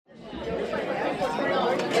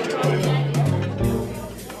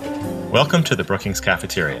Welcome to the Brookings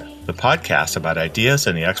Cafeteria, the podcast about ideas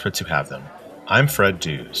and the experts who have them. I'm Fred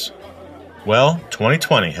Dews. Well,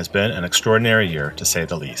 2020 has been an extraordinary year, to say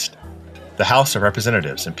the least. The House of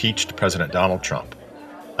Representatives impeached President Donald Trump.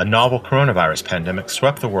 A novel coronavirus pandemic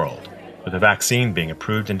swept the world, with a vaccine being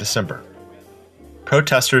approved in December.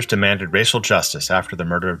 Protesters demanded racial justice after the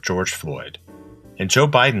murder of George Floyd. And Joe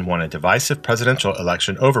Biden won a divisive presidential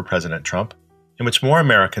election over President Trump, in which more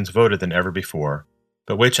Americans voted than ever before,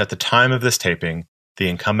 but which at the time of this taping, the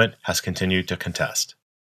incumbent has continued to contest.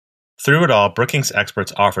 Through it all, Brookings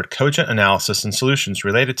experts offered cogent analysis and solutions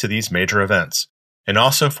related to these major events, and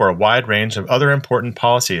also for a wide range of other important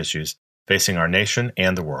policy issues facing our nation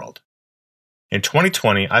and the world. In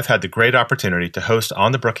 2020, I've had the great opportunity to host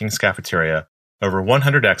on the Brookings Cafeteria over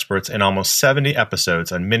 100 experts and almost 70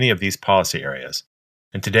 episodes on many of these policy areas.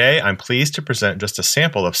 And today, I'm pleased to present just a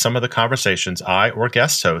sample of some of the conversations I or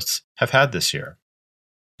guest hosts have had this year.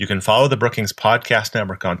 You can follow the Brookings Podcast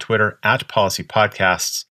Network on Twitter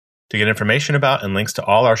 @PolicyPodcasts to get information about and links to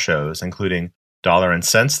all our shows, including Dollar and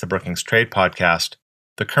Cents, the Brookings Trade Podcast,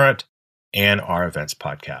 The Current, and our Events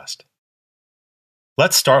Podcast.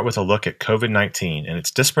 Let's start with a look at COVID-19 and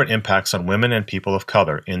its disparate impacts on women and people of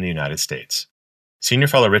color in the United States. Senior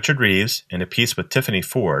fellow Richard Reeves, in a piece with Tiffany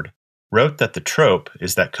Ford, wrote that the trope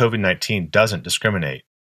is that COVID-19 doesn't discriminate.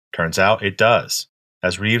 Turns out it does,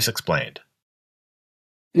 as Reeves explained.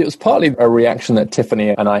 It was partly a reaction that Tiffany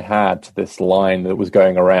and I had to this line that was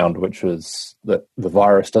going around, which was that the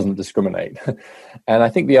virus doesn't discriminate. And I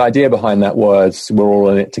think the idea behind that was we're all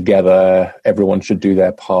in it together, everyone should do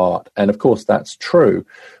their part. And of course, that's true.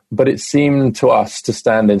 But it seemed to us to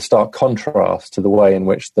stand in stark contrast to the way in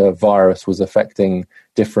which the virus was affecting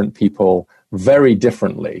different people very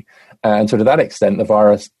differently. And so to that extent, the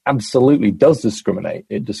virus absolutely does discriminate.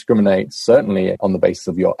 It discriminates certainly on the basis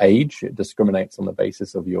of your age. It discriminates on the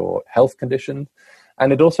basis of your health condition.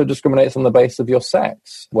 And it also discriminates on the basis of your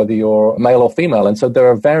sex, whether you're male or female. And so there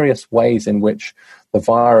are various ways in which the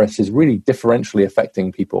virus is really differentially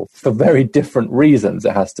affecting people for very different reasons,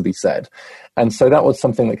 it has to be said. And so that was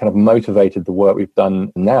something that kind of motivated the work we've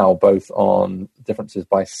done now, both on differences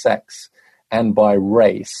by sex and by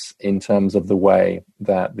race in terms of the way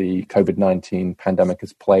that the COVID-19 pandemic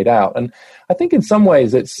has played out. And I think in some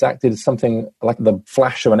ways it's acted as something like the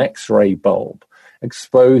flash of an X-ray bulb,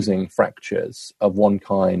 exposing fractures of one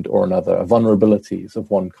kind or another, vulnerabilities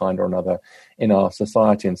of one kind or another in our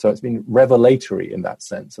society. And so it's been revelatory in that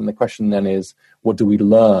sense. And the question then is, what do we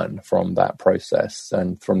learn from that process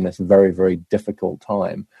and from this very, very difficult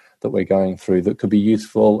time that we're going through that could be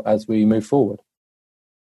useful as we move forward?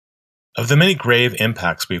 Of the many grave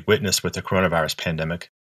impacts we've witnessed with the coronavirus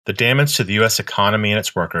pandemic, the damage to the U.S. economy and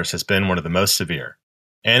its workers has been one of the most severe,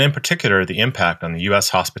 and in particular, the impact on the U.S.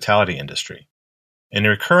 hospitality industry. In a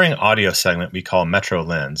recurring audio segment we call Metro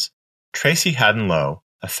Lens, Tracy Haddon-Lowe,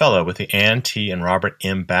 a fellow with the Ann T. and Robert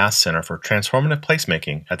M. Bass Center for Transformative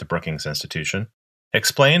Placemaking at the Brookings Institution,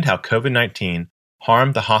 explained how COVID-19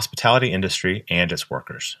 harmed the hospitality industry and its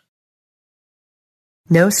workers.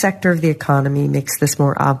 No sector of the economy makes this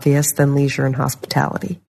more obvious than leisure and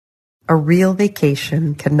hospitality. A real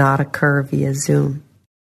vacation cannot occur via Zoom.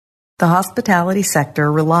 The hospitality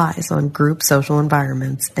sector relies on group social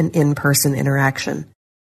environments and in-person interaction.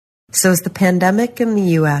 So as the pandemic in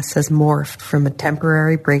the U.S. has morphed from a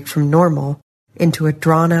temporary break from normal into a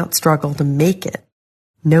drawn-out struggle to make it,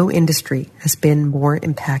 no industry has been more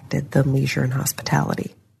impacted than leisure and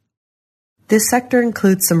hospitality. This sector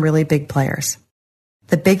includes some really big players.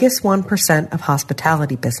 The biggest 1% of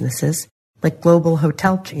hospitality businesses, like global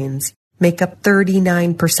hotel chains, make up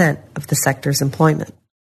 39% of the sector's employment.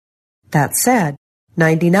 That said,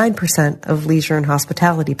 99% of leisure and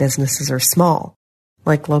hospitality businesses are small,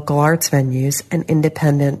 like local arts venues and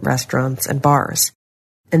independent restaurants and bars.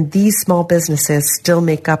 And these small businesses still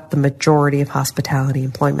make up the majority of hospitality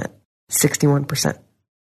employment, 61%.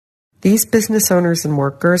 These business owners and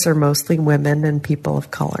workers are mostly women and people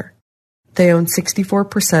of color. They own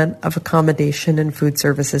 64% of accommodation and food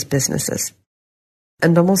services businesses.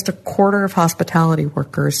 And almost a quarter of hospitality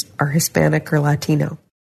workers are Hispanic or Latino,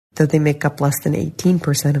 though they make up less than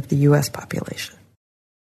 18% of the U.S. population.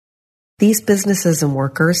 These businesses and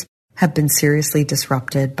workers have been seriously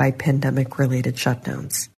disrupted by pandemic-related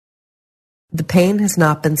shutdowns. The pain has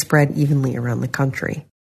not been spread evenly around the country.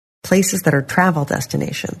 Places that are travel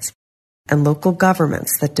destinations and local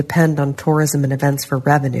governments that depend on tourism and events for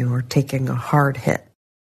revenue are taking a hard hit.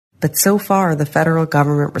 But so far, the federal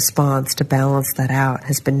government response to balance that out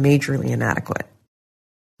has been majorly inadequate.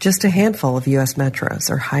 Just a handful of U.S.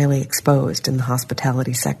 metros are highly exposed in the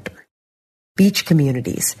hospitality sector. Beach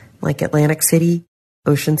communities like Atlantic City,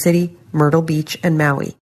 Ocean City, Myrtle Beach, and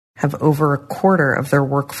Maui have over a quarter of their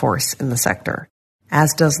workforce in the sector,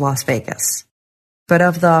 as does Las Vegas. But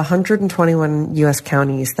of the 121 U.S.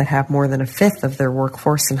 counties that have more than a fifth of their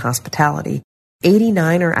workforce in hospitality,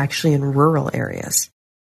 89 are actually in rural areas.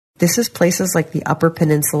 This is places like the Upper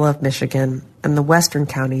Peninsula of Michigan and the western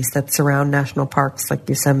counties that surround national parks like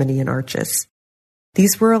Yosemite and Arches.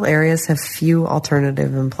 These rural areas have few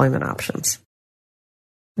alternative employment options.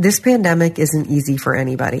 This pandemic isn't easy for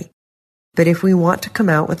anybody, but if we want to come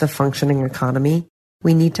out with a functioning economy,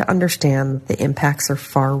 we need to understand that the impacts are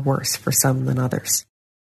far worse for some than others.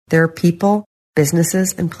 There are people,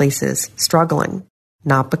 businesses, and places struggling,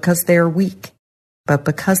 not because they are weak, but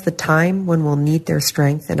because the time when we'll need their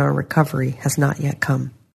strength in our recovery has not yet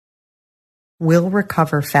come. We'll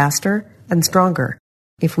recover faster and stronger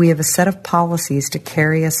if we have a set of policies to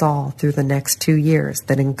carry us all through the next 2 years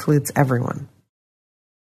that includes everyone.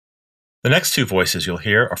 The next two voices you'll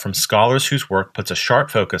hear are from scholars whose work puts a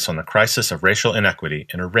sharp focus on the crisis of racial inequity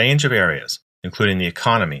in a range of areas, including the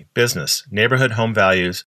economy, business, neighborhood home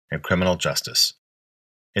values, and criminal justice.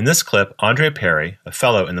 In this clip, Andre Perry, a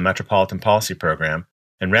fellow in the Metropolitan Policy Program,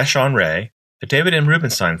 and Rashawn Ray, a David M.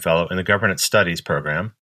 Rubenstein Fellow in the Governance Studies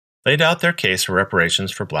Program, laid out their case for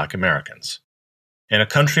reparations for Black Americans. In a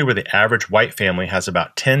country where the average white family has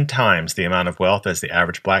about 10 times the amount of wealth as the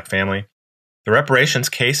average Black family, the reparations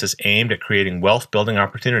case is aimed at creating wealth-building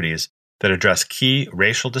opportunities that address key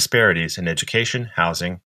racial disparities in education,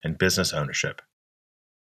 housing, and business ownership.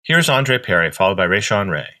 Here's Andre Perry, followed by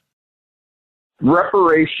Rashawn Ray.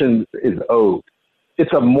 Reparations is owed.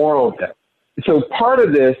 It's a moral debt. So part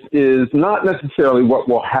of this is not necessarily what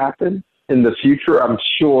will happen in the future. I'm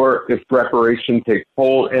sure if reparation takes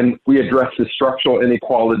hold and we address the structural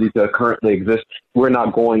inequalities that currently exist, we're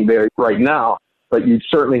not going there right now, but you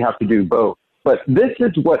certainly have to do both. But this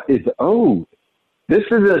is what is owed. This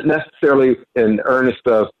isn't necessarily in earnest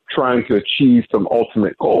of trying to achieve some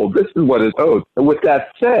ultimate goal. This is what is owed. And with that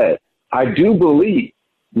said, I do believe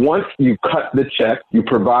once you cut the check, you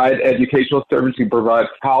provide educational services, you provide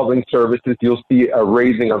housing services, you'll see a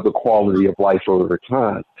raising of the quality of life over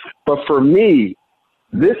time. But for me,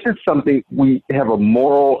 this is something we have a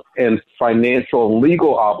moral and financial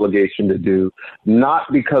legal obligation to do, not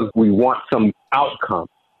because we want some outcome,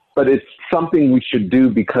 but it's something we should do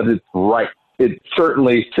because it's right. It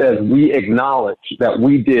certainly says we acknowledge that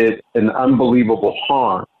we did an unbelievable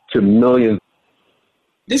harm to millions.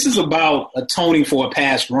 This is about atoning for a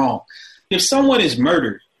past wrong. If someone is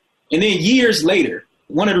murdered, and then years later,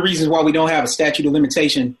 one of the reasons why we don't have a statute of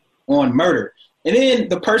limitation on murder, and then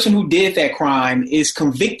the person who did that crime is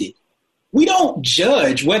convicted, we don't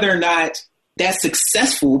judge whether or not that's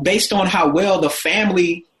successful based on how well the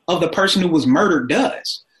family of the person who was murdered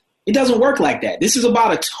does. It doesn't work like that. This is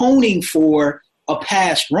about atoning for a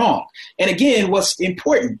past wrong. And again, what's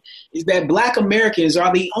important is that Black Americans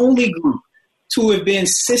are the only group to have been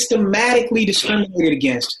systematically discriminated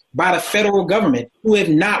against by the federal government who have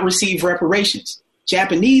not received reparations.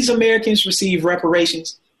 Japanese Americans receive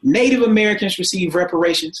reparations. Native Americans receive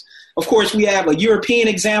reparations. Of course, we have a European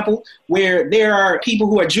example where there are people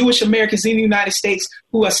who are Jewish Americans in the United States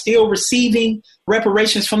who are still receiving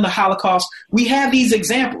reparations from the Holocaust. We have these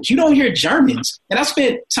examples. You don't hear Germans, and I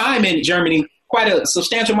spent time in Germany, quite a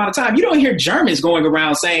substantial amount of time. You don't hear Germans going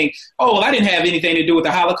around saying, oh, well, I didn't have anything to do with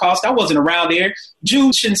the Holocaust. I wasn't around there.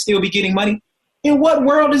 Jews shouldn't still be getting money. In what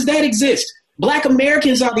world does that exist? Black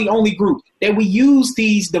Americans are the only group that we use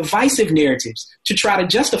these divisive narratives to try to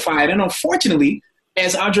justify it. And unfortunately,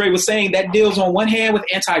 as Andre was saying, that deals on one hand with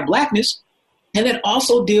anti-Blackness, and that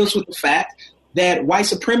also deals with the fact that white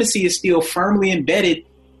supremacy is still firmly embedded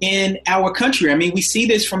in our country. I mean, we see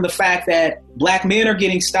this from the fact that Black men are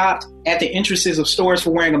getting stopped at the entrances of stores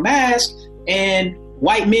for wearing a mask, and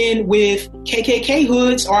white men with KKK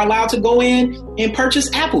hoods are allowed to go in and purchase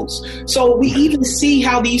apples. So we even see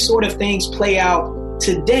how these sort of things play out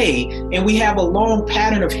today, and we have a long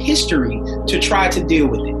pattern of history to try to deal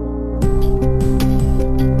with it.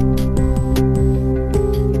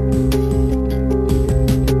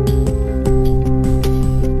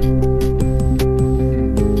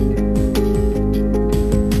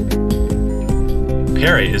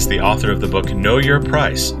 Perry is the author of the book Know Your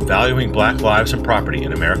Price, Valuing Black Lives and Property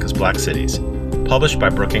in America's Black Cities, published by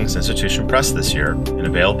Brookings Institution Press this year and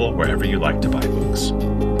available wherever you like to buy books.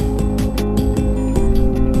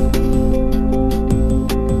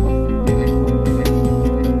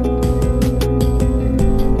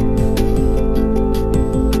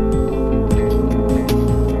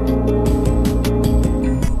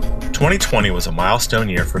 "2020 was a milestone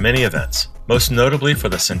year for many events, most notably for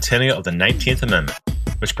the centennial of the 19th Amendment,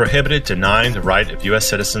 which prohibited denying the right of U.S.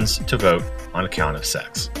 citizens to vote on account of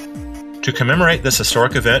sex. To commemorate this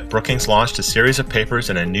historic event, Brookings launched a series of papers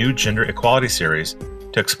in a new gender equality series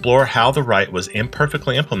to explore how the right was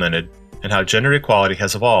imperfectly implemented and how gender equality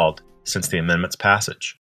has evolved since the amendment's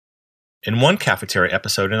passage. In one cafeteria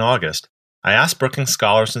episode in August, I asked Brookings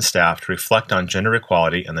scholars and staff to reflect on gender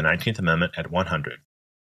equality and the 19th Amendment at 100.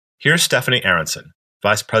 Here's Stephanie Aronson,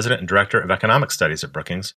 Vice President and Director of Economic Studies at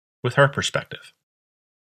Brookings, with her perspective.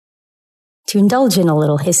 To indulge in a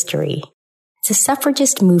little history, the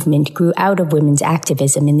suffragist movement grew out of women's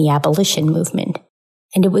activism in the abolition movement,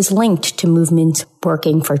 and it was linked to movements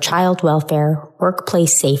working for child welfare,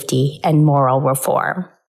 workplace safety, and moral reform.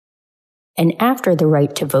 And after the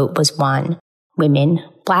right to vote was won, women,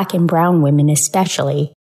 Black and brown women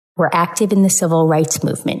especially, were active in the civil rights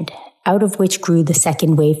movement, out of which grew the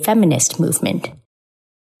second wave feminist movement.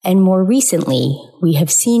 And more recently, we have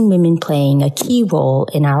seen women playing a key role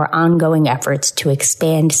in our ongoing efforts to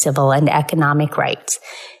expand civil and economic rights,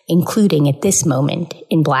 including at this moment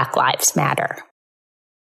in Black Lives Matter.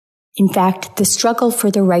 In fact, the struggle for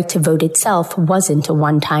the right to vote itself wasn't a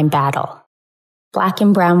one-time battle. Black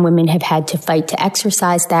and brown women have had to fight to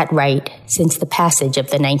exercise that right since the passage of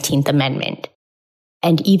the 19th Amendment.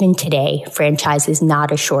 And even today, franchise is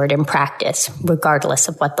not assured in practice, regardless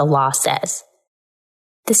of what the law says.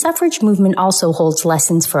 The suffrage movement also holds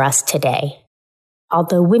lessons for us today.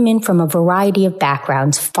 Although women from a variety of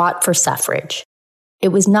backgrounds fought for suffrage, it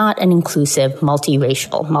was not an inclusive,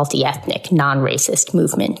 multiracial, multi-ethnic, non-racist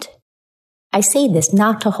movement. I say this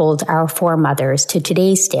not to hold our foremothers to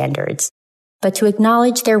today's standards, but to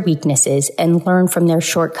acknowledge their weaknesses and learn from their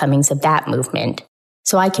shortcomings of that movement,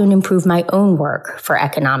 so I can improve my own work for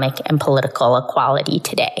economic and political equality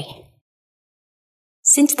today.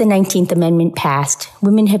 Since the 19th Amendment passed,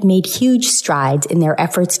 women have made huge strides in their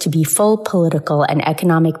efforts to be full political and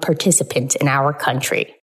economic participants in our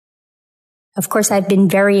country. Of course, I've been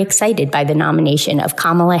very excited by the nomination of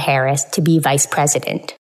Kamala Harris to be vice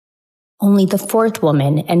president, only the fourth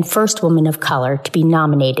woman and first woman of color to be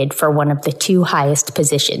nominated for one of the two highest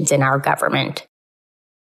positions in our government.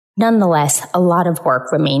 Nonetheless, a lot of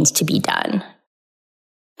work remains to be done.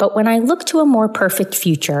 But when I look to a more perfect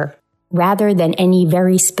future, rather than any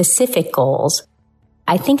very specific goals,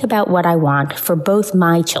 I think about what I want for both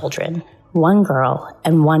my children, one girl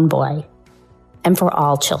and one boy, and for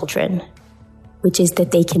all children, which is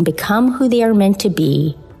that they can become who they are meant to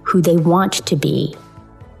be, who they want to be,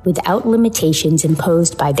 without limitations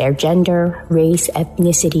imposed by their gender, race,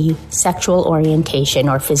 ethnicity, sexual orientation,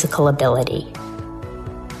 or physical ability.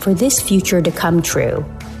 For this future to come true,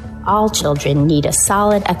 all children need a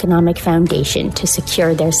solid economic foundation to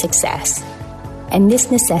secure their success, and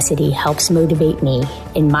this necessity helps motivate me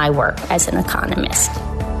in my work as an economist.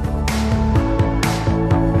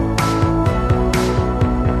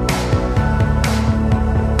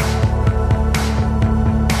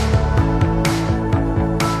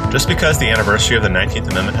 Just because the anniversary of the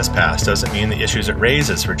 19th Amendment has passed doesn't mean the issues it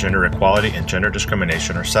raises for gender equality and gender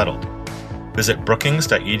discrimination are settled. Visit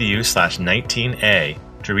brookings.edu/19A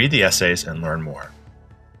to read the essays and learn more.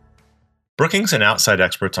 Brookings and outside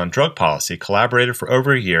experts on drug policy collaborated for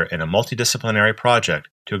over a year in a multidisciplinary project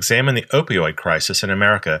to examine the opioid crisis in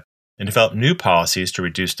America and develop new policies to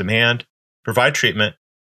reduce demand, provide treatment,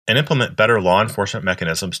 and implement better law enforcement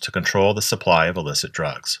mechanisms to control the supply of illicit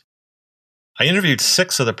drugs. I interviewed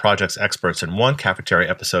 6 of the project's experts in one cafeteria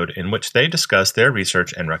episode in which they discussed their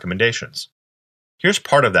research and recommendations. Here's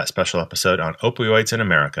part of that special episode on opioids in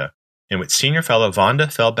America, in which senior fellow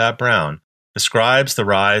Vonda Feldbab-Brown describes the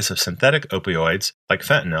rise of synthetic opioids like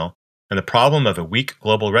fentanyl and the problem of a weak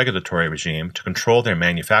global regulatory regime to control their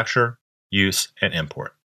manufacture, use, and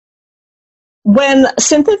import. When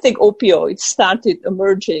synthetic opioids started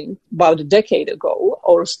emerging about a decade ago,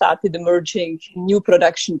 or started emerging new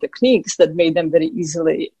production techniques that made them very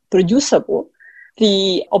easily producible,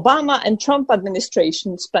 the Obama and Trump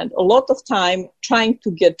administration spent a lot of time trying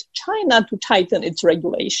to get China to tighten its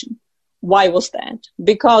regulation. Why was that?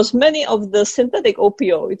 Because many of the synthetic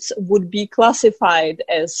opioids would be classified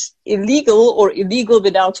as illegal or illegal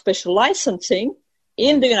without special licensing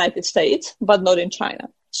in the United States, but not in China.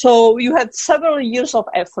 So you had several years of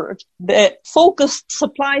effort that focused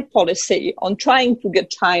supply policy on trying to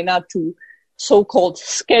get China to so-called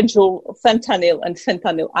schedule fentanyl and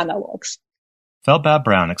fentanyl analogs.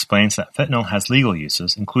 Feldbab-Brown explains that fentanyl has legal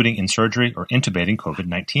uses, including in surgery or intubating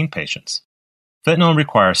COVID-19 patients. Fentanyl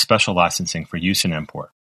requires special licensing for use and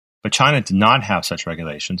import, but China did not have such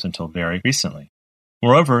regulations until very recently.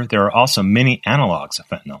 Moreover, there are also many analogs of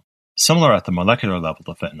fentanyl, similar at the molecular level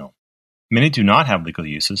to fentanyl. Many do not have legal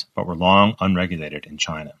uses, but were long unregulated in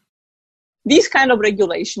China. These kind of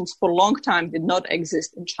regulations for a long time did not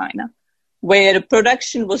exist in China, where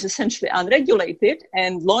production was essentially unregulated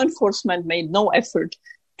and law enforcement made no effort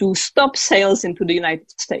to stop sales into the United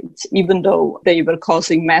States, even though they were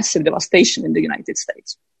causing massive devastation in the United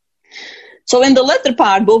States. So in the latter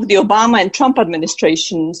part, both the Obama and Trump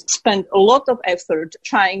administrations spent a lot of effort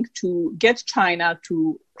trying to get China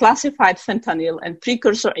to classify fentanyl and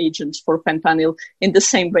precursor agents for fentanyl in the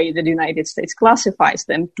same way that the United States classifies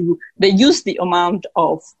them, to reduce the amount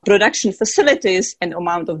of production facilities and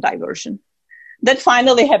amount of diversion. That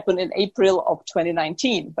finally happened in April of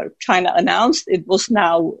 2019, where China announced it was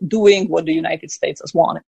now doing what the United States has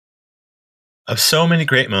wanted. Of so many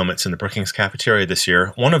great moments in the Brookings Cafeteria this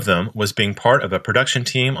year, one of them was being part of a production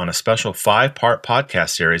team on a special 5-part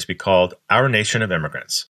podcast series we called Our Nation of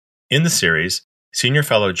Immigrants. In the series, Senior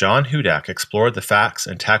Fellow John Hudak explored the facts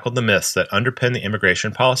and tackled the myths that underpin the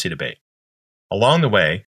immigration policy debate. Along the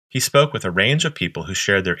way, he spoke with a range of people who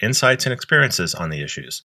shared their insights and experiences on the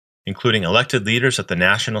issues, including elected leaders at the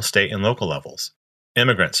national, state, and local levels,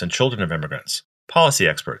 immigrants and children of immigrants, policy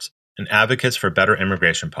experts, and advocates for better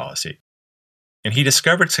immigration policy. And he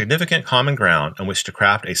discovered significant common ground on which to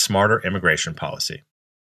craft a smarter immigration policy.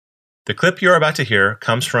 The clip you're about to hear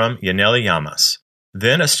comes from Yaneli Llamas,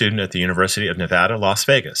 then a student at the University of Nevada, Las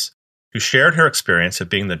Vegas, who shared her experience of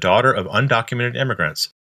being the daughter of undocumented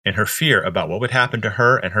immigrants and her fear about what would happen to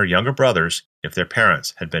her and her younger brothers if their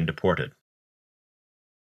parents had been deported.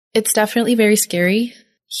 It's definitely very scary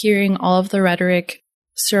hearing all of the rhetoric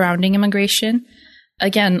surrounding immigration.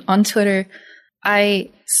 Again, on Twitter, I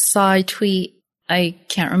saw a tweet. I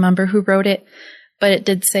can't remember who wrote it, but it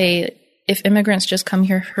did say, if immigrants just come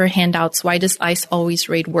here for handouts, why does ICE always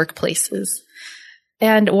raid workplaces?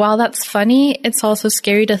 And while that's funny, it's also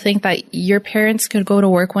scary to think that your parents could go to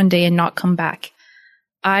work one day and not come back.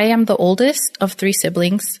 I am the oldest of 3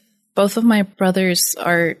 siblings. Both of my brothers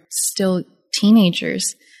are still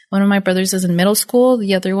teenagers. One of my brothers is in middle school.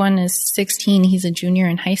 The other one is 16. He's a junior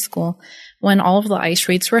in high school. When all of the ICE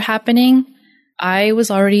raids were happening, I was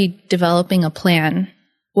already developing a plan.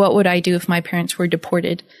 What would I do if my parents were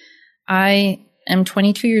deported? I am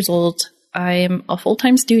 22 years old. I am a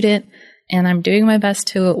full-time student, and I'm doing my best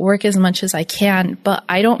to work as much as I can, but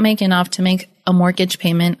I don't make enough to make a mortgage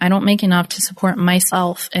payment. I don't make enough to support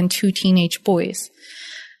myself and 2 teenage boys.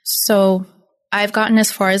 So I've gotten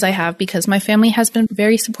as far as I have because my family has been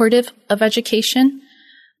very supportive of education,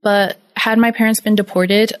 but had my parents been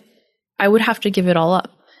deported, I would have to give it all up.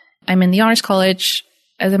 I'm in the honors college.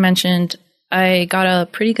 As I mentioned, I got a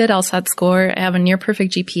pretty good LSAT score. I have a near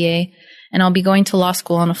perfect GPA, and I'll be going to law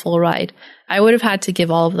school on a full ride. I would have had to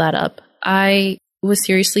give all of that up. I was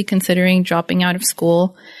seriously considering dropping out of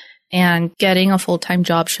school and getting a full-time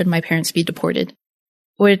job should my parents be deported,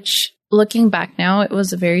 which, looking back now, it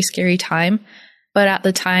was a very scary time. But at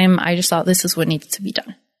the time, I just thought this is what needed to be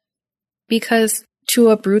done. Because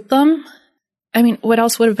to uproot them, I mean, what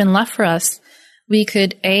else would have been left for us? We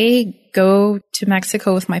could, go to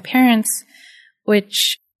Mexico with my parents,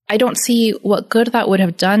 which I don't see what good that would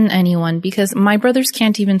have done anyone because my brothers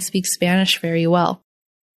can't even speak Spanish very well.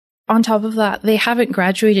 On top of that, they haven't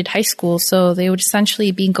graduated high school, so they would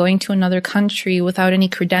essentially be going to another country without any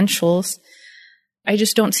credentials. I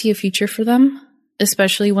just don't see a future for them,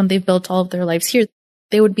 especially when they've built all of their lives here.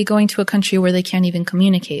 They would be going to a country where they can't even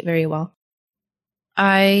communicate very well.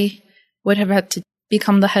 I would have had to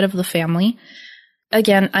become the head of the family.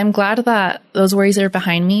 Again, I'm glad that those worries are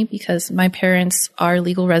behind me because my parents are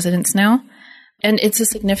legal residents now, and it's a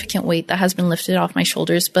significant weight that has been lifted off my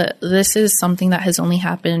shoulders, but this is something that has only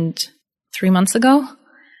happened 3 months ago.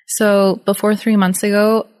 So before 3 months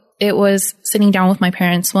ago, it was sitting down with my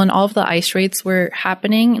parents when all of the ICE raids were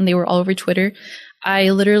happening and they were all over Twitter.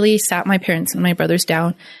 I literally sat my parents and my brothers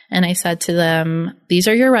down and I said to them, these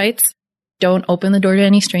are your rights. Don't open the door to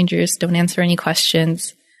any strangers. Don't answer any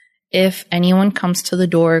questions. If anyone comes to the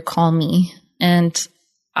door, call me and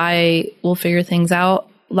I will figure things out.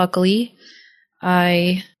 Luckily,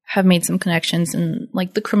 I have made some connections in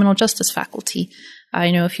like the criminal justice faculty.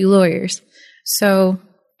 I know a few lawyers. So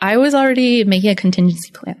I was already making a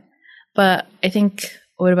contingency plan. But I think,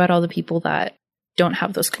 what about all the people that don't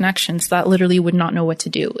have those connections that literally would not know what to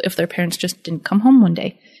do if their parents just didn't come home one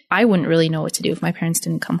day? I wouldn't really know what to do if my parents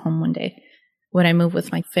didn't come home one day. Would I move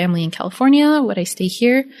with my family in California? Would I stay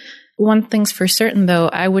here? One thing's for certain, though,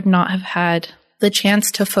 I would not have had the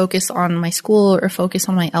chance to focus on my school or focus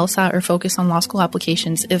on my LSAT or focus on law school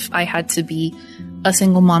applications if I had to be a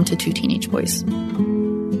single mom to 2 teenage boys.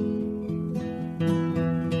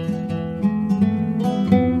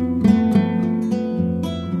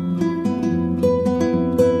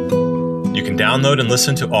 You can download and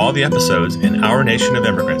listen to all the episodes in Our Nation of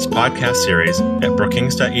Immigrants podcast series at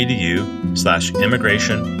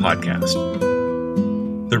brookings.edu/immigration podcast.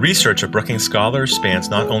 The research of Brookings scholars spans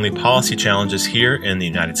not only policy challenges here in the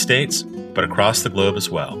United States, but across the globe as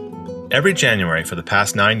well. Every January for the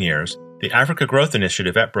past 9 years, the Africa Growth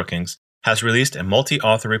Initiative at Brookings has released a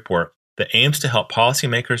multi-author report that aims to help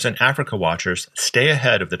policymakers and Africa watchers stay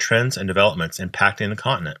ahead of the trends and developments impacting the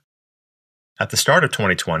continent. At the start of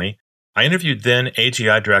 2020, I interviewed then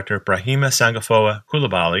AGI Director Brahima Sangafoa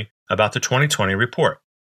Coulibaly about the 2020 report,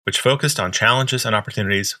 which focused on challenges and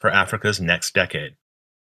opportunities for Africa's next decade.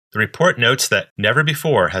 The report notes that never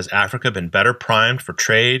before has Africa been better primed for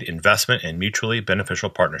trade, investment, and mutually beneficial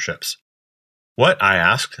partnerships. What, I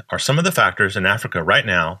asked, are some of the factors in Africa right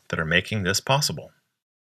now that are making this possible?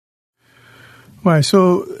 Right,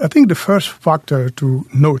 so I think the first factor to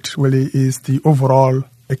note really is the overall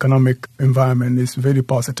economic environment is very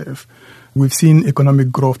positive. We've seen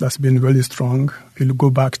economic growth that's been really strong. You go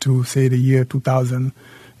back to, say, the year 2000,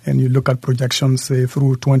 and you look at projections, say,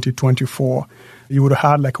 through 2024, you would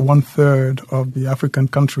have had like 1/3 of the African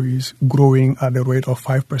countries growing at a rate of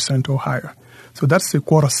 5% or higher. So that's a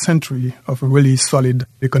quarter century of really solid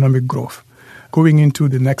economic growth. Going into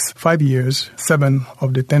the next 5 years, 7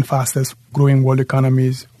 of the 10 fastest growing world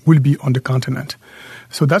economies will be on the continent.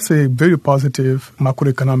 So that's a very positive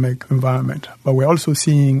macroeconomic environment. But we're also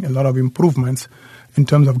seeing a lot of improvements in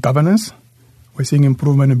terms of governance. We're seeing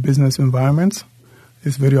improvement in business environments.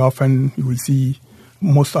 It's very often you will see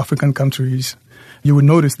most African countries, you will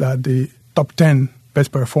notice that the top 10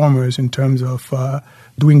 best performers in terms of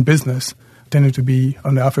doing business tended to be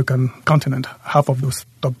on the African continent, half of those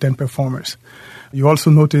top 10 performers. You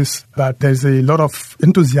also notice that there's a lot of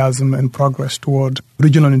enthusiasm and progress toward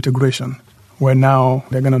regional integration, where now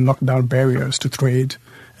they're going to knock down barriers to trade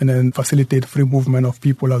and then facilitate free movement of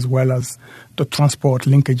people as well as the transport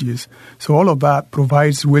linkages. So all of that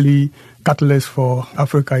provides really catalyst for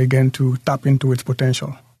Africa again to tap into its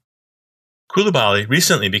potential. Coulibaly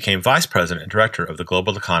recently became Vice President and Director of the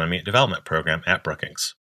Global Economy and Development Program at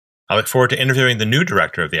Brookings. I look forward to interviewing the new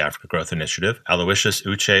Director of the Africa Growth Initiative, Aloysius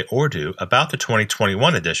Uche Ordu, about the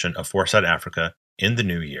 2021 edition of Foresight Africa in the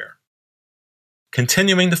new year.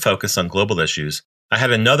 Continuing the focus on global issues, I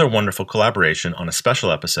had another wonderful collaboration on a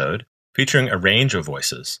special episode featuring a range of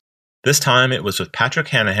voices. This time it was with Patrick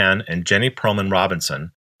Hanahan and Jenny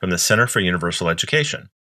Perlman-Robinson from the Center for Universal Education,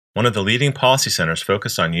 one of the leading policy centers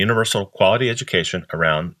focused on universal quality education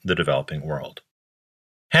around the developing world.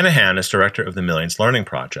 Hanahan is director of the Millions Learning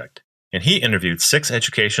Project, and he interviewed 6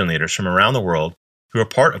 education leaders from around the world who are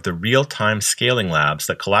part of the real-time scaling labs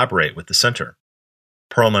that collaborate with the center.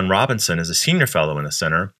 Perlman-Robinson is a senior fellow in the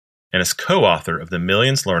center and is co-author of the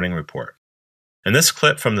Millions Learning Report. In this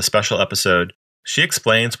clip from the special episode, she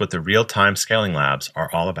explains what the real-time scaling labs are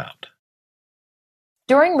all about.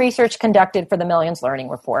 During research conducted for the Millions Learning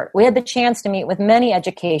Report, we had the chance to meet with many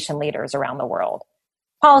education leaders around the world.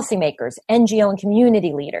 Policymakers, NGO and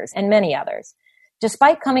community leaders, and many others.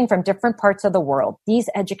 Despite coming from different parts of the world,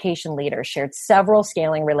 these education leaders shared several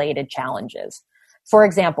scaling-related challenges. For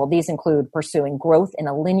example, these include pursuing growth in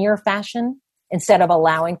a linear fashion instead of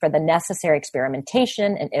allowing for the necessary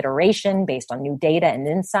experimentation and iteration based on new data and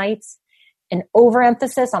insights, an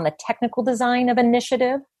overemphasis on the technical design of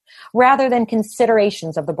initiative rather than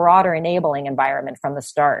considerations of the broader enabling environment from the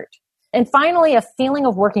start. And finally, a feeling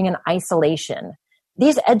of working in isolation.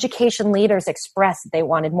 These education leaders expressed that they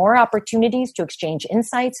wanted more opportunities to exchange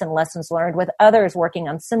insights and lessons learned with others working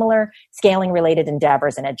on similar scaling-related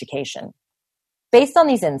endeavors in education. Based on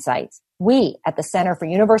these insights, we at the Center for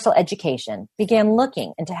Universal Education began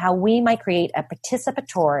looking into how we might create a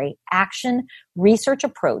participatory action research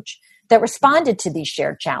approach that responded to these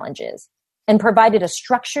shared challenges and provided a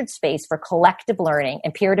structured space for collective learning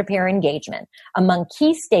and peer-to-peer engagement among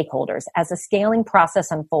key stakeholders as the scaling process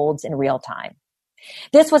unfolds in real time.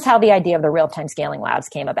 This was how the idea of the real-time scaling labs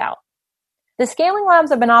came about. The scaling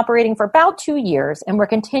labs have been operating for about 2 years, and we're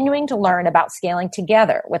continuing to learn about scaling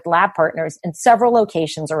together with lab partners in several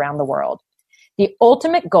locations around the world. The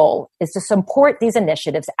ultimate goal is to support these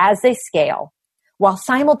initiatives as they scale, while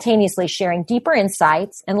simultaneously sharing deeper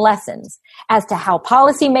insights and lessons as to how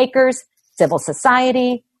policymakers, civil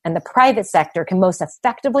society, and the private sector can most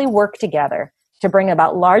effectively work together to bring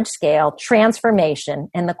about large-scale transformation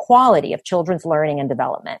in the quality of children's learning and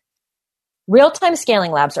development. Real-time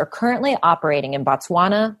scaling labs are currently operating in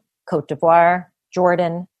Botswana, Cote d'Ivoire,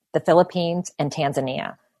 Jordan, the Philippines, and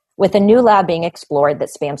Tanzania, with a new lab being explored that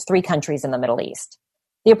spans 3 countries in the Middle East.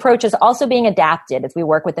 The approach is also being adapted as we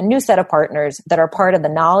work with a new set of partners that are part of the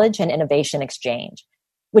knowledge and innovation exchange.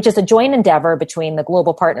 which is a joint endeavor between the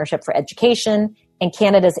Global Partnership for Education and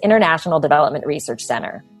Canada's International Development Research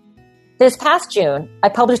Centre. This past June, I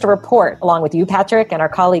published a report along with you, Patrick, and our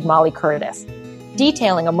colleague Molly Curtis,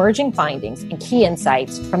 detailing emerging findings and key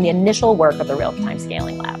insights from the initial work of the Real-Time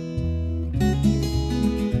Scaling Lab.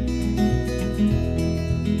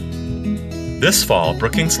 This fall,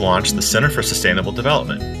 Brookings launched the Center for Sustainable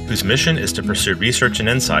Development, whose mission is to pursue research and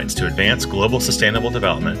insights to advance global sustainable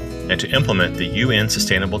development and to implement the UN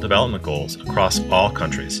Sustainable Development Goals across all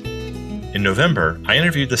countries. In November, I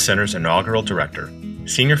interviewed the center's inaugural director,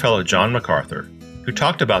 Senior Fellow John MacArthur, who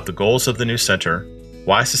talked about the goals of the new center,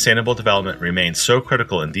 why sustainable development remains so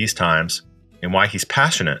critical in these times, and why he's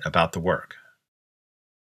passionate about the work.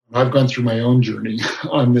 I've gone through my own journey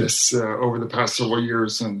on this over the past several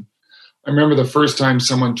years, and I remember the first time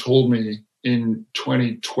someone told me in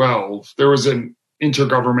 2012, there was an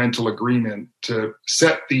intergovernmental agreement to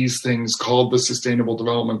set these things called the Sustainable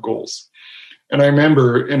Development Goals. And I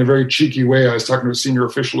remember in a very cheeky way, I was talking to a senior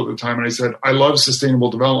official at the time, and I said, I love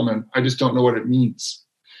sustainable development. I just don't know what it means.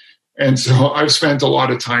 And so I've spent a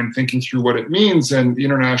lot of time thinking through what it means, and the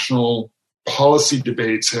international policy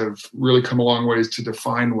debates have really come a long ways to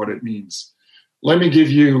define what it means. Let me give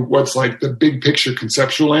you what's like the big picture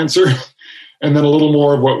conceptual answer, and then a little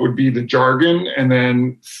more of what would be the jargon, and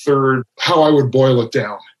then third, how I would boil it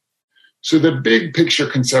down. So the big picture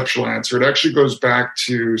conceptual answer, it actually goes back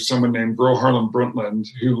to someone named Gro Harlem Brundtland,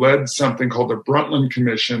 who led something called the Brundtland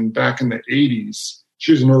Commission back in the 80s.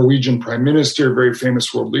 She was a Norwegian prime minister, very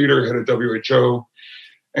famous world leader, head of WHO.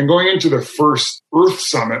 And going into the first Earth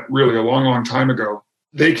Summit, really a long, long time ago,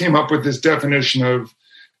 they came up with this definition of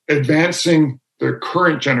advancing the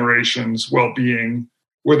current generation's well-being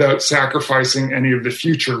without sacrificing any of the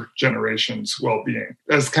future generations' well-being.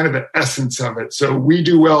 That's kind of the essence of it. So we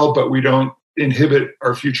do well, but we don't inhibit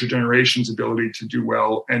our future generations' ability to do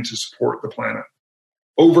well and to support the planet.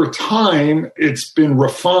 Over time, it's been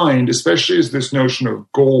refined, especially as this notion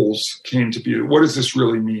of goals came to be. What does this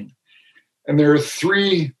really mean? And there are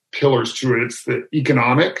three pillars to it. It's the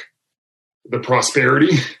economic, the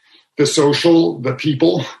prosperity, the social, the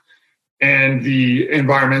people, and the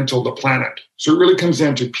environmental, the planet. So it really comes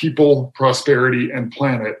down to people, prosperity, and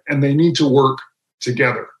planet, and they need to work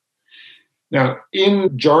together. Now,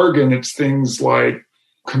 in jargon, it's things like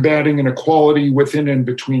combating inequality within and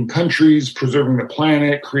between countries, preserving the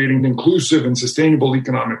planet, creating inclusive and sustainable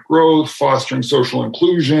economic growth, fostering social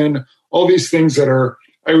inclusion, all these things that are,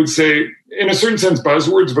 I would say, in a certain sense,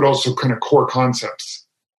 buzzwords, but also kind of core concepts.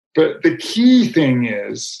 But the key thing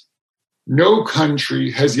is, no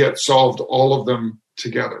country has yet solved all of them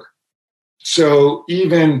together. So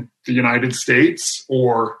even the United States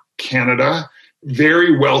or Canada,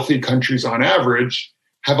 very wealthy countries on average,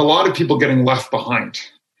 have a lot of people getting left behind.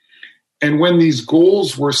 And when these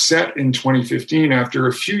goals were set in 2015, after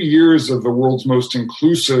a few years of the world's most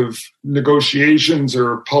inclusive negotiations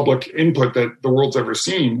or public input that the world's ever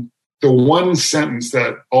seen, the one sentence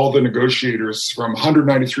that all the negotiators from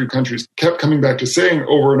 193 countries kept coming back to saying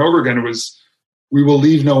over and over again was, we will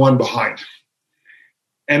leave no one behind.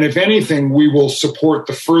 And if anything, we will support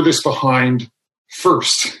the furthest behind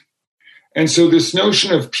first. And so this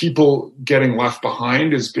notion of people getting left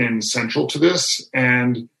behind has been central to this.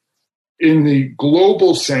 And in the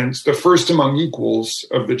global sense, the first among equals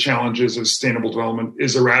of the challenges of sustainable development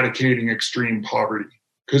is eradicating extreme poverty,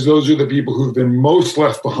 because those are the people who've been most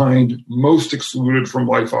left behind, most excluded from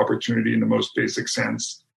life opportunity in the most basic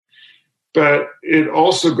sense. But it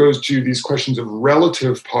also goes to these questions of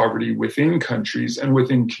relative poverty within countries and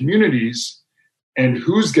within communities, and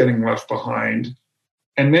who's getting left behind.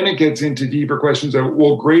 And then it gets into deeper questions of,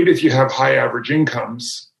 well, great if you have high average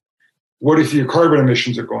incomes. What if your carbon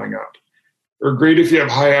emissions are going up? Or great if you have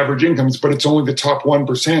high average incomes, but it's only the top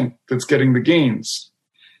 1% that's getting the gains.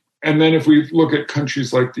 And then if we look at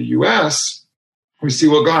countries like the US, we see,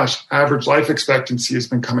 well, gosh, average life expectancy has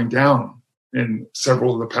been coming down in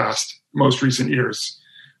several of the past, most recent years,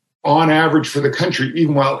 on average for the country,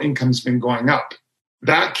 even while income's been going up.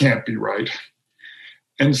 That can't be right.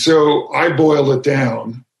 And so I boil it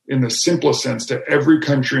down in the simplest sense to every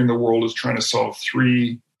country in the world is trying to solve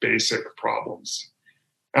three basic problems.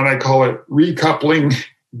 And I call it recoupling,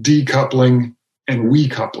 decoupling, and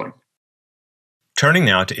we-coupling. Turning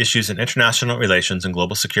now to issues in international relations and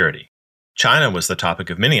global security. China was the topic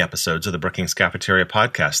of many episodes of the Brookings Cafeteria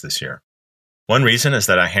podcast this year. One reason is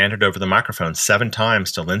that I handed over the microphone 7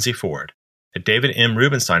 times to Lindsay Ford, a David M.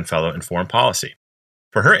 Rubenstein Fellow in Foreign Policy,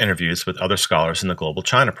 for her interviews with other scholars in the Global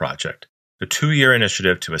China Project, the 2-year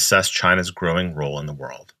initiative to assess China's growing role in the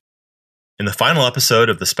world. In the final episode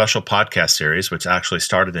of the special podcast series, which actually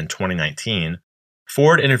started in 2019,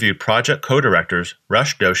 Ford interviewed project co-directors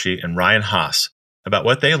Rush Doshi and Ryan Haas about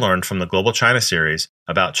what they learned from the Global China series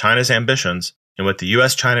about China's ambitions and what the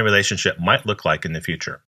U.S.-China relationship might look like in the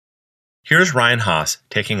future. Here's Ryan Haas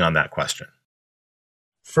taking on that question.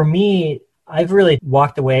 For me, I've really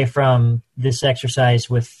walked away from this exercise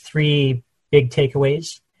with three big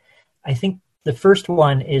takeaways. I think the first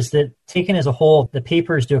one is that, taken as a whole, the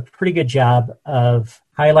papers do a pretty good job of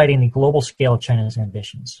highlighting the global scale of China's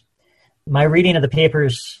ambitions. My reading of the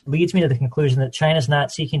papers leads me to the conclusion that China is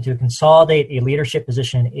not seeking to consolidate a leadership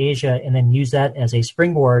position in Asia and then use that as a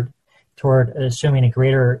springboard toward assuming a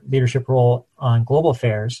greater leadership role on global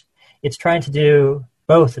affairs. It's trying to do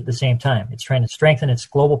both at the same time. It's trying to strengthen its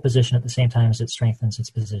global position at the same time as it strengthens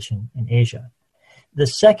its position in Asia. The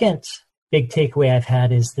second big takeaway I've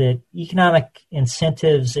had is that economic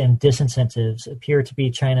incentives and disincentives appear to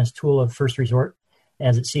be China's tool of first resort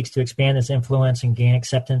as it seeks to expand its influence and gain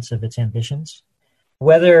acceptance of its ambitions.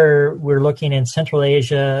 Whether we're looking in Central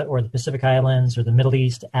Asia or the Pacific Islands or the Middle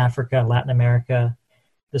East, Africa, Latin America,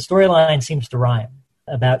 the storyline seems to rhyme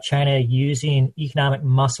about China using economic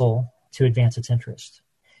muscle to advance its interest.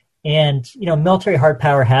 And, military hard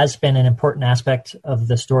power has been an important aspect of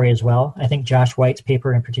the story as well. I think Josh White's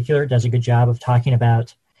paper in particular does a good job of talking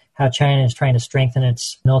about how China is trying to strengthen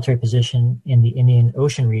its military position in the Indian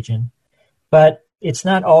Ocean region. But it's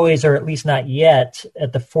not always, or at least not yet,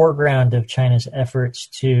 at the foreground of China's efforts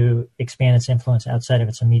to expand its influence outside of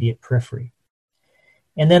its immediate periphery.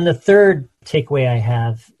 And then the third takeaway I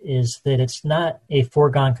have is that it's not a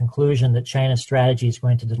foregone conclusion that China's strategy is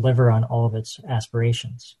going to deliver on all of its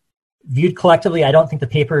aspirations. Viewed collectively, I don't think the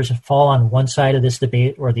papers fall on one side of this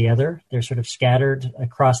debate or the other. They're sort of scattered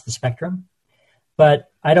across the spectrum.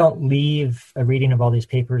 But I don't leave a reading of all these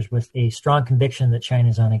papers with a strong conviction that China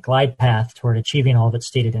is on a glide path toward achieving all of its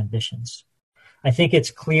stated ambitions. I think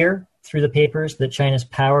it's clear through the papers that China's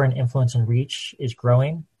power and influence and reach is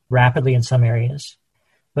growing rapidly in some areas.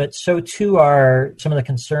 But so too are some of the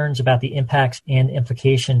concerns about the impacts and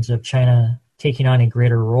implications of China taking on a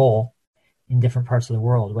greater role in different parts of the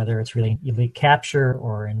world, whether it's really elite capture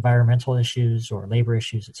or environmental issues or labor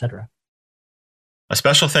issues, et cetera. A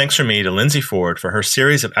special thanks from me to Lindsay Ford for her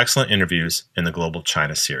series of excellent interviews in the Global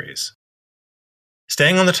China series.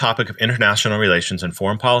 Staying on the topic of international relations and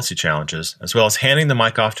foreign policy challenges, as well as handing the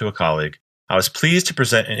mic off to a colleague, I was pleased to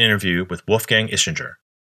present an interview with Wolfgang Ischinger,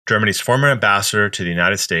 Germany's former ambassador to the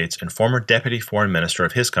United States and former deputy foreign minister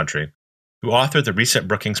of his country, who authored the recent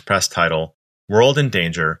Brookings Press title, World in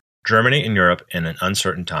Danger, Germany and Europe in an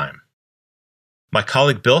Uncertain Time. My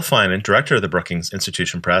colleague Bill Finan, director of the Brookings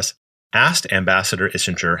Institution Press, asked Ambassador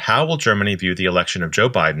Ischinger how will Germany view the election of Joe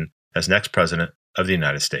Biden as next president of the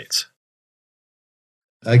United States.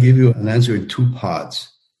 I'll give you an answer in two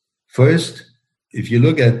parts. First, if you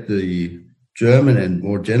look at the German and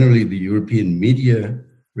more generally the European media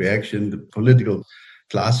reaction, the political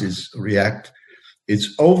classes react,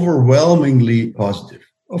 it's overwhelmingly positive.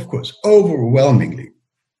 Of course, overwhelmingly.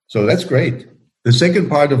 So that's great. The second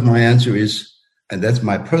part of my answer is, and that's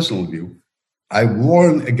my personal view, I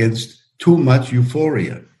warn against too much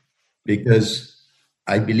euphoria because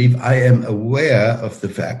I believe I am aware of the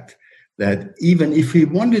fact that even if he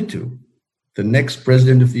wanted to, the next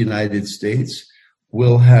president of the United States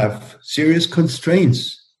will have serious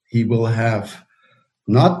constraints. He will have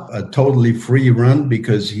not a totally free run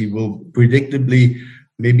because he will predictably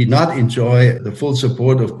maybe not enjoy the full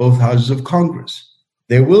support of both houses of Congress.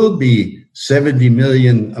 There will be 70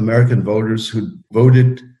 million American voters who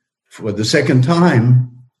voted for the second time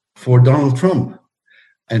for Donald Trump.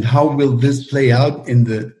 And how will this play out in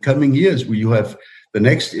the coming years? Where you have the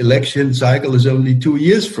next election cycle is only 2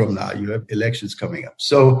 years from now. You have elections coming up.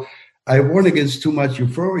 So I warn against too much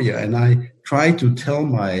euphoria. And I try to tell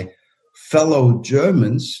my fellow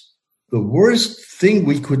Germans, the worst thing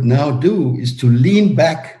we could now do is to lean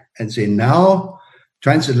back and say, now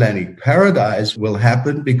transatlantic paradise will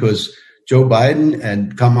happen because Joe Biden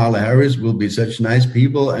and Kamala Harris will be such nice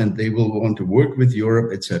people and they will want to work with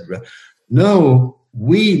Europe, etc. No,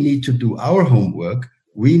 we need to do our homework.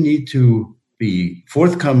 We need to be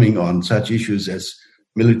forthcoming on such issues as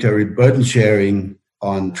military burden sharing,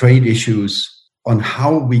 on trade issues, on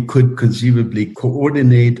how we could conceivably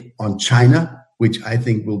coordinate on China, which I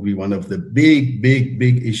think will be one of the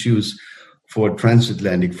big issues for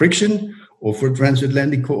transatlantic friction or for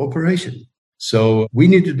transatlantic cooperation. So we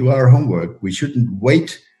need to do our homework. We shouldn't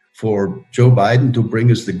wait for Joe Biden to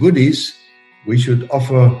bring us the goodies. We should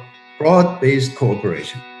offer broad-based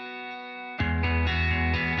cooperation.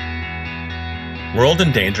 World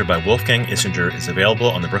in Danger by Wolfgang Ischinger is available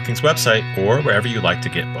on the Brookings website or wherever you like to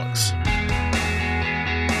get books.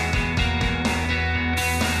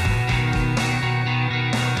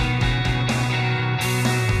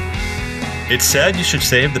 It's said you should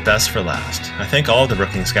save the best for last. I think all of the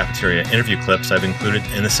Brookings Cafeteria interview clips I've included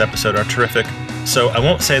in this episode are terrific, so I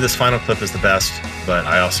won't say this final clip is the best, but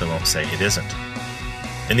I also won't say it isn't.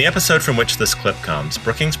 In the episode from which this clip comes,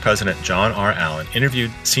 Brookings President John R. Allen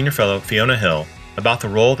interviewed Senior Fellow Fiona Hill about the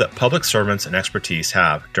role that public servants and expertise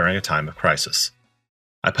have during a time of crisis.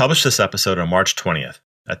 I published this episode on March 20th,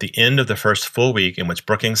 at the end of the first full week in which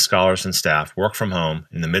Brookings scholars and staff work from home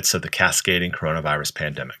in the midst of the cascading coronavirus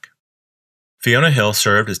pandemic. Fiona Hill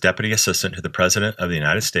served as Deputy Assistant to the President of the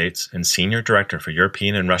United States and Senior Director for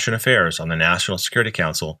European and Russian Affairs on the National Security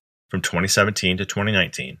Council from 2017 to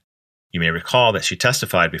 2019. You may recall that she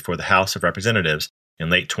testified before the House of Representatives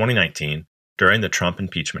in late 2019 during the Trump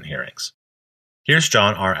impeachment hearings. Here's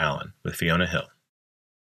John R. Allen with Fiona Hill.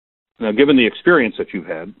 Now, given the experience that you've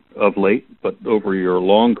had of late, but over your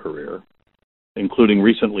long career, including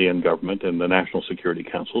recently in government and the National Security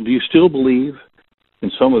Council, do you still believe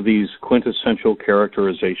in some of these quintessential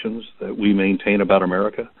characterizations that we maintain about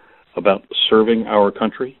America, about serving our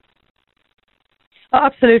country?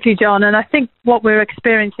 Absolutely, John. And I think what we're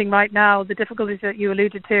experiencing right now, the difficulties that you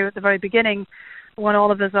alluded to at the very beginning, when all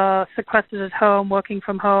of us are sequestered at home, working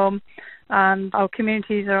from home, and our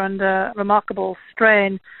communities are under remarkable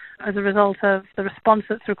strain as a result of the response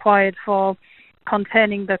that's required for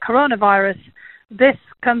containing the coronavirus, this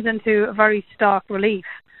comes into a very stark relief.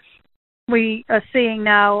 We are seeing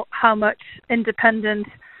now how much independent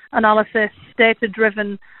analysis,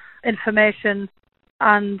 data-driven information,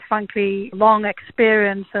 and frankly, long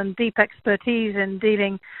experience and deep expertise in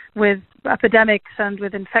dealing with epidemics and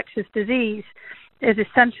with infectious disease is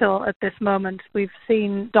essential at this moment. We've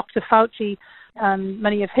seen Dr. Fauci and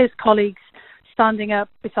many of his colleagues standing up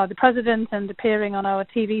beside the president and appearing on our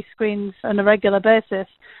TV screens on a regular basis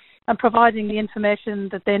and providing the information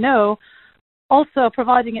that they know, also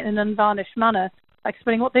providing it in an unvarnished manner,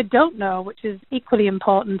 explaining what they don't know, which is equally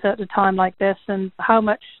important at a time like this, and how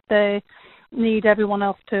much they need everyone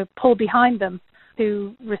else to pull behind them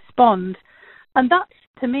to respond. And that's,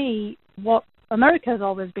 to me, what America has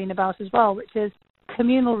always been about as well, which is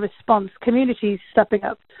communal response, communities stepping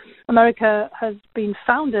up. America has been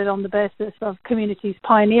founded on the basis of communities,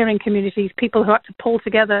 pioneering communities, people who had to pull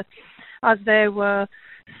together as they were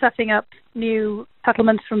setting up new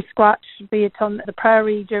settlements from scratch, be it on the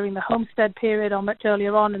prairie during the homestead period or much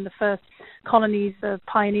earlier on in the first colonies of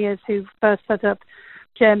pioneers who first set up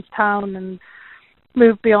Jamestown and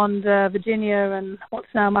moved beyond Virginia and what's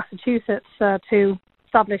now Massachusetts to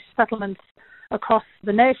establish settlements across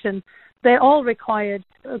the nation. They all required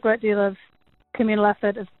a great deal of communal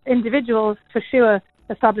effort of individuals, for sure,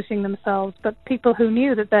 establishing themselves, but people who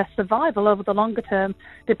knew that their survival over the longer term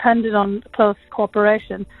depended on close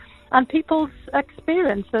cooperation, and people's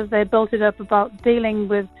experience as they built it up about dealing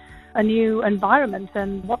with a new environment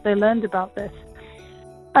and what they learned about this.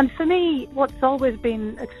 And for me, what's always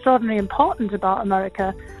been extraordinarily important about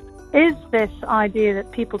America is this idea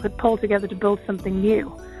that people could pull together to build something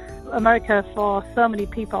new. America, for so many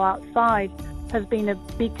people outside, has been a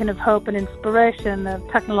beacon of hope and inspiration, of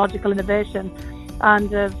technological innovation,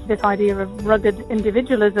 and of this idea of rugged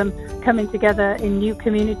individualism coming together in new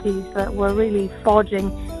communities that were really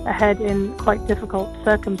forging ahead in quite difficult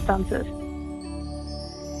circumstances.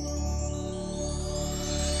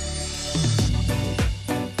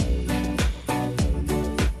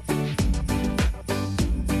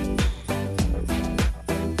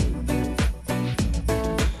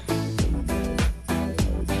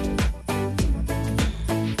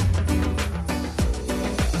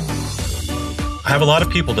 I have a lot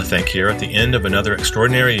of people to thank here at the end of another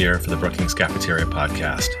extraordinary year for the Brookings Cafeteria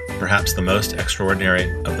podcast, perhaps the most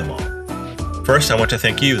extraordinary of them all. First, I want to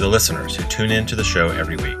thank you, the listeners, who tune in to the show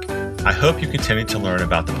every week. I hope you continue to learn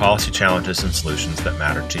about the policy challenges and solutions that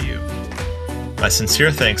matter to you. My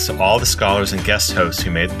sincere thanks to all the scholars and guest hosts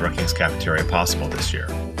who made the Brookings Cafeteria possible this year.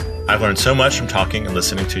 I've learned so much from talking and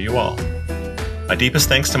listening to you all. My deepest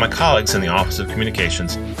thanks to my colleagues in the Office of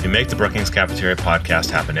Communications who make the Brookings Cafeteria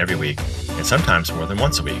podcast happen every week, and sometimes more than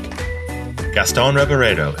once a week. Gaston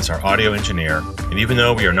Reboredo is our audio engineer, and even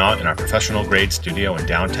though we are not in our professional grade studio in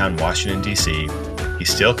downtown Washington, D.C., he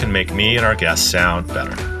still can make me and our guests sound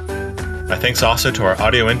better. My thanks also to our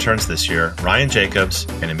audio interns this year, Ryan Jacobs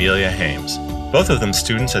and Amelia Hames, both of them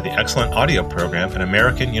students of the excellent audio program at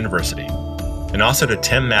American University, and also to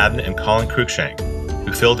Tim Madden and Colin Cruikshank,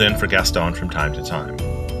 who filled in for Gaston from time to time.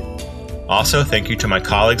 Also, thank you to my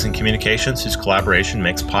colleagues in communications whose collaboration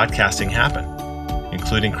makes podcasting happen,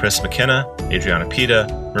 including Chris McKenna, Adriana Pita,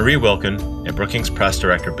 Marie Wilkin, and Brookings Press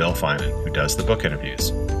Director Bill Finan, who does the book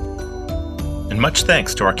interviews. And much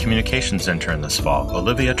thanks to our communications intern this fall,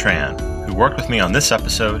 Olivia Tran, who worked with me on this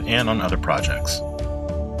episode and on other projects.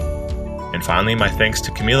 And finally, my thanks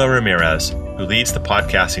to Camila Ramirez, who leads the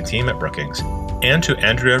podcasting team at Brookings, and to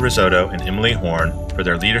Andrea Risotto and Emily Horn for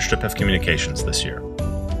their leadership of communications this year.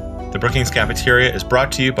 The Brookings Cafeteria is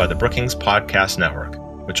brought to you by the Brookings Podcast Network,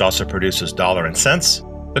 which also produces Dollar and Cents,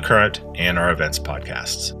 The Current, and our events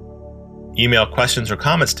podcasts. Email questions or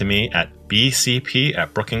comments to me at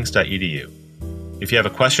bcp@brookings.edu. If you have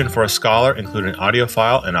a question for a scholar, include an audio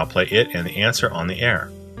file and I'll play it and the answer on the air.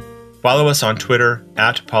 Follow us on Twitter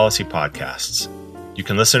 @PolicyPodcasts. You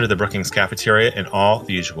can listen to the Brookings Cafeteria in all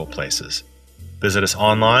the usual places. Visit us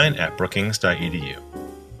online at brookings.edu.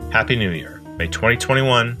 Happy New Year. May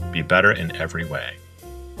 2021 be better in every way.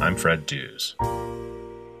 I'm Fred Dews.